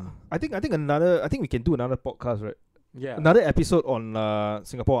 I think we can do another podcast, right? Yeah. Another episode on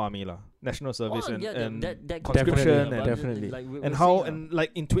Singapore Army lah, national service Oh, and, yeah, and that conscription but I'm and- just, Definitely. like, we're and saying, how and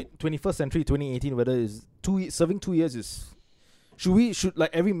like in 21st century 2018 whether is serving 2 years is should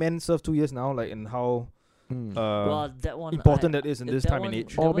like every man serve 2 years now, like, and how well, that one important that is in this that time and one-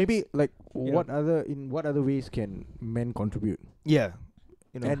 age. that Or one's- maybe like Yeah. what other ways can men contribute? Yeah,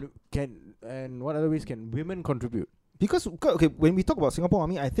 you know, And what other ways can women contribute? because okay, when we talk about Singapore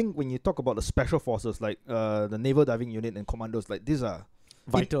Army, I think when you talk about the special forces like the naval diving unit and commandos, like these are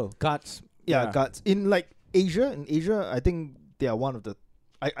Vital. Guards. yeah guards in like Asia. In Asia, I think they are one of the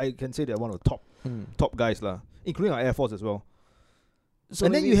I can say they are one of the top guys lah, including our Air Force as well. So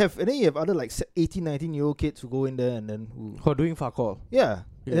and then maybe- you have other like 18, 19-year-old kids who go in there and then who Who are doing fuck all. yeah.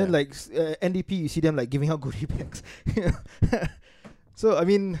 And then Yeah. like NDP, you see them like giving out goodie bags. So I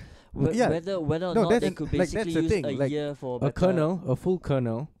mean, Yeah. whether or No, not they that's- could like, basically that's the use thing, a like, year for A better- colonel, a full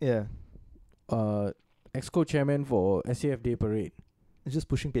colonel, yeah, exco chairman for SAF Day Parade, it's just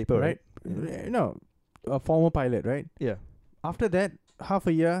pushing paper, right? No, a former pilot, right? Yeah. After that, half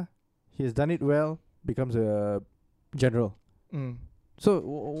a year, he has done it well, becomes a general. Mm.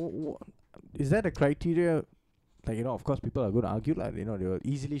 So, is that a criteria? Like, of course, people are going to argue, like, they will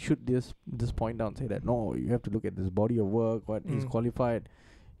easily shoot this point down, say that, no, you have to look at this body of work, what he's qualified,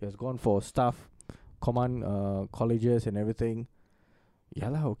 he has gone for staff, command colleges and everything. Yeah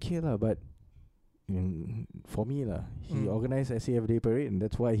lah, okay lah, but for me lah, he organized SAF Day Parade, and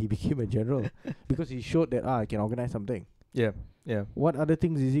that's why he became a general. Because he showed that, I can organize something. Yeah. Yeah. What other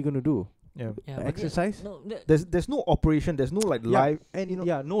things is he going to do? Yeah. but Exercise? No, There's no operation. There's no like live. And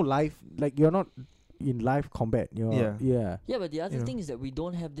no live. Like, you're not in live combat. Yeah. Yeah, but the other You know. thing is that we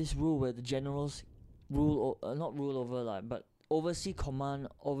don't have this rule where the generals not rule over like, but oversee command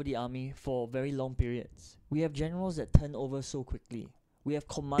over the army for very long periods. We have generals that turn over so quickly. We have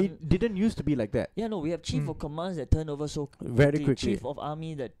command. It didn't used to be like that. Yeah, no, we have chief of commands that turn over so Very quickly. Chief of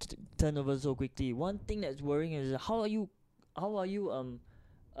army that turn over so quickly. One thing that's worrying is how are you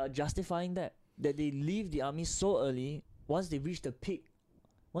justifying that they leave the army so early once they reach the peak,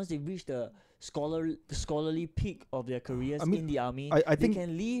 once they reach the scholarly peak of their careers in the army. I they think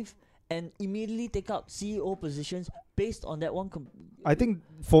can leave and immediately take up CEO positions based on that one. I think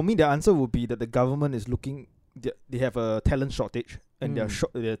for me the answer would be that the government is looking. They have a talent shortage, and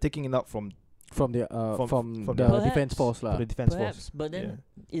they're taking it out from the from the the defense force lah. the defense Perhaps, force. but then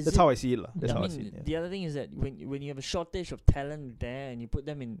That's how I see it lah. That's I how I mean, see it. Yeah. the other thing is that when you have a shortage of talent there and you put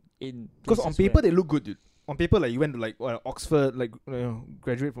them in Because on places paper where- they look good, dude. On paper, like you went to like Oxford, like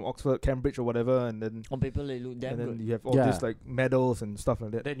graduate from Oxford, Cambridge or whatever, and then on paper they look damn and then good. you have all these like medals and stuff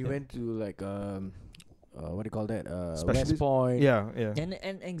like that. Then you Yeah. went to like what do you call that? Specialist- West Point. Yeah.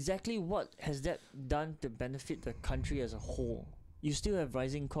 And exactly what has that done to benefit the country as a whole? You still have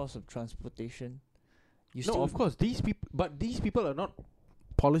rising costs of transportation. You No, still of course these people are not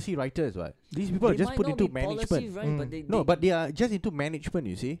policy writers, right? These people are they just might put not into be policy, management. right? But No, but they are just into management.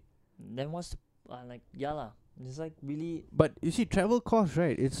 You see. then what's the, like lah? It's like really But you see, travel costs,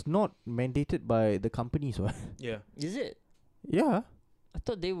 right? It's not mandated by the companies, right? Yeah. is it? Yeah. I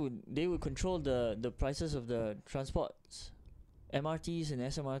thought they would control the prices of the transports, MRTs and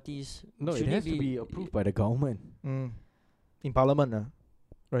SMRTs. No, it Shouldn't has to be approved by the government. In Parliament,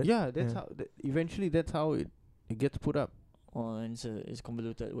 right? Yeah, that's Yeah. how. Eventually, that's how it gets put up. Oh, and it's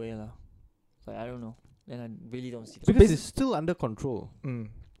convoluted way lah. Like I don't know. Then I really don't see that. Because it's still under control.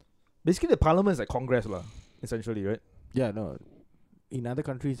 Basically, the Parliament is like Congress, lah. Essentially, right? Yeah, no. In other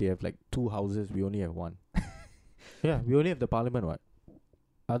countries, they have like 2 houses. We only have 1. Yeah, we only have the Parliament. What?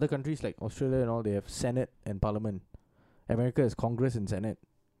 Other countries like Australia and all, they have Senate and Parliament. America is Congress and Senate.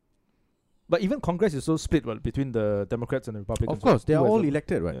 But even Congress is so split, right, between the Democrats and the Republicans. Of course, they are Who has all the-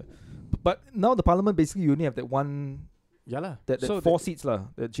 elected, right? Yeah. But now the Parliament basically you only have that one, Yeah, lah. that So 4 seats, lah.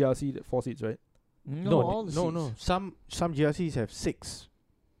 The GRC, that 4 seats, right? No, all the no. seats. Some GRCs have 6.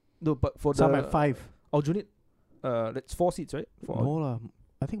 No, but for Some the have 5. Aljunied, that's 4 seats, right? For No lah.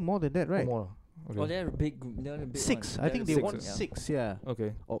 I think more than that, Or right? more. Okay. Oh, they're a big. They're a big 6. one. I think they six, won yeah. 6. Yeah.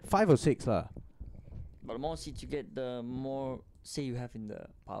 Okay. Or 5 or 6 lah. But the more seats you get, the more say you have in the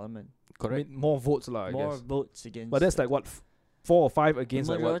parliament. I mean, more votes, lah. I More guess. votes against. But that's like what 4 or 5 the against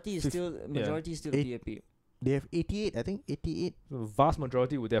like what? majority is still majority is still Eight- DAP. They have 88. I think 88. The vast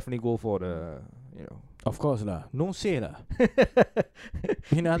majority would definitely go for the Of course lah. No say lah.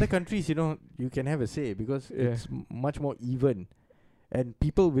 In other countries, you can have a say because Yeah. it's much more even, and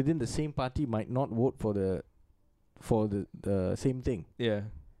people within the same party might not vote for the same thing. Yeah.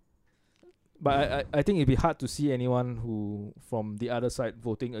 But I think it'd be hard to see anyone who from the other side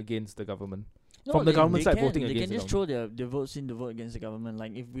voting against the government. No, From the they- government they side can, voting they against can the just throw their votes in to vote against the government.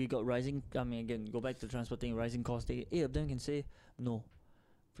 Like if we got rising, I mean again, go back to transporting rising costs. 8 of them can say no,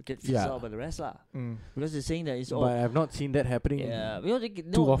 forget Yeah. out about the rest lah. Because they're saying that it's all. But I've not seen that happening. Yeah,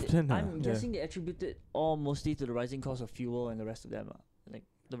 too often, I'm Yeah. guessing they attribute it all mostly to the rising cost of fuel and the rest of them. Like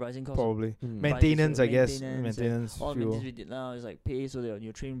the rising cost of Probably. Mm. Maintenance, I guess. maintenance and Maintenance, all the fuel. maintenance we did now is like pay so that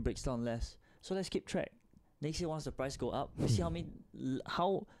your train breaks down less. So let's keep track. Next year, once the price go up, we see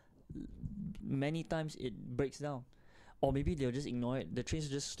how many times it breaks down. Or maybe they'll just ignore it. The trains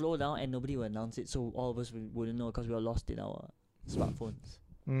will just slow down and nobody will announce it. So all of us wouldn't know because we are lost in our smartphones.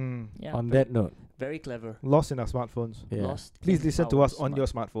 Yeah. On very, that note, very clever. Lost in our smartphones. yeah. Lost. Please in listen to our us on your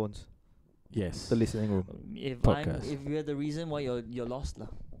smartphones. Yes. The listening room. If Podcast. we're the reason why you're lost lah.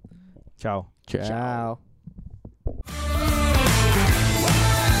 Ciao. Ciao.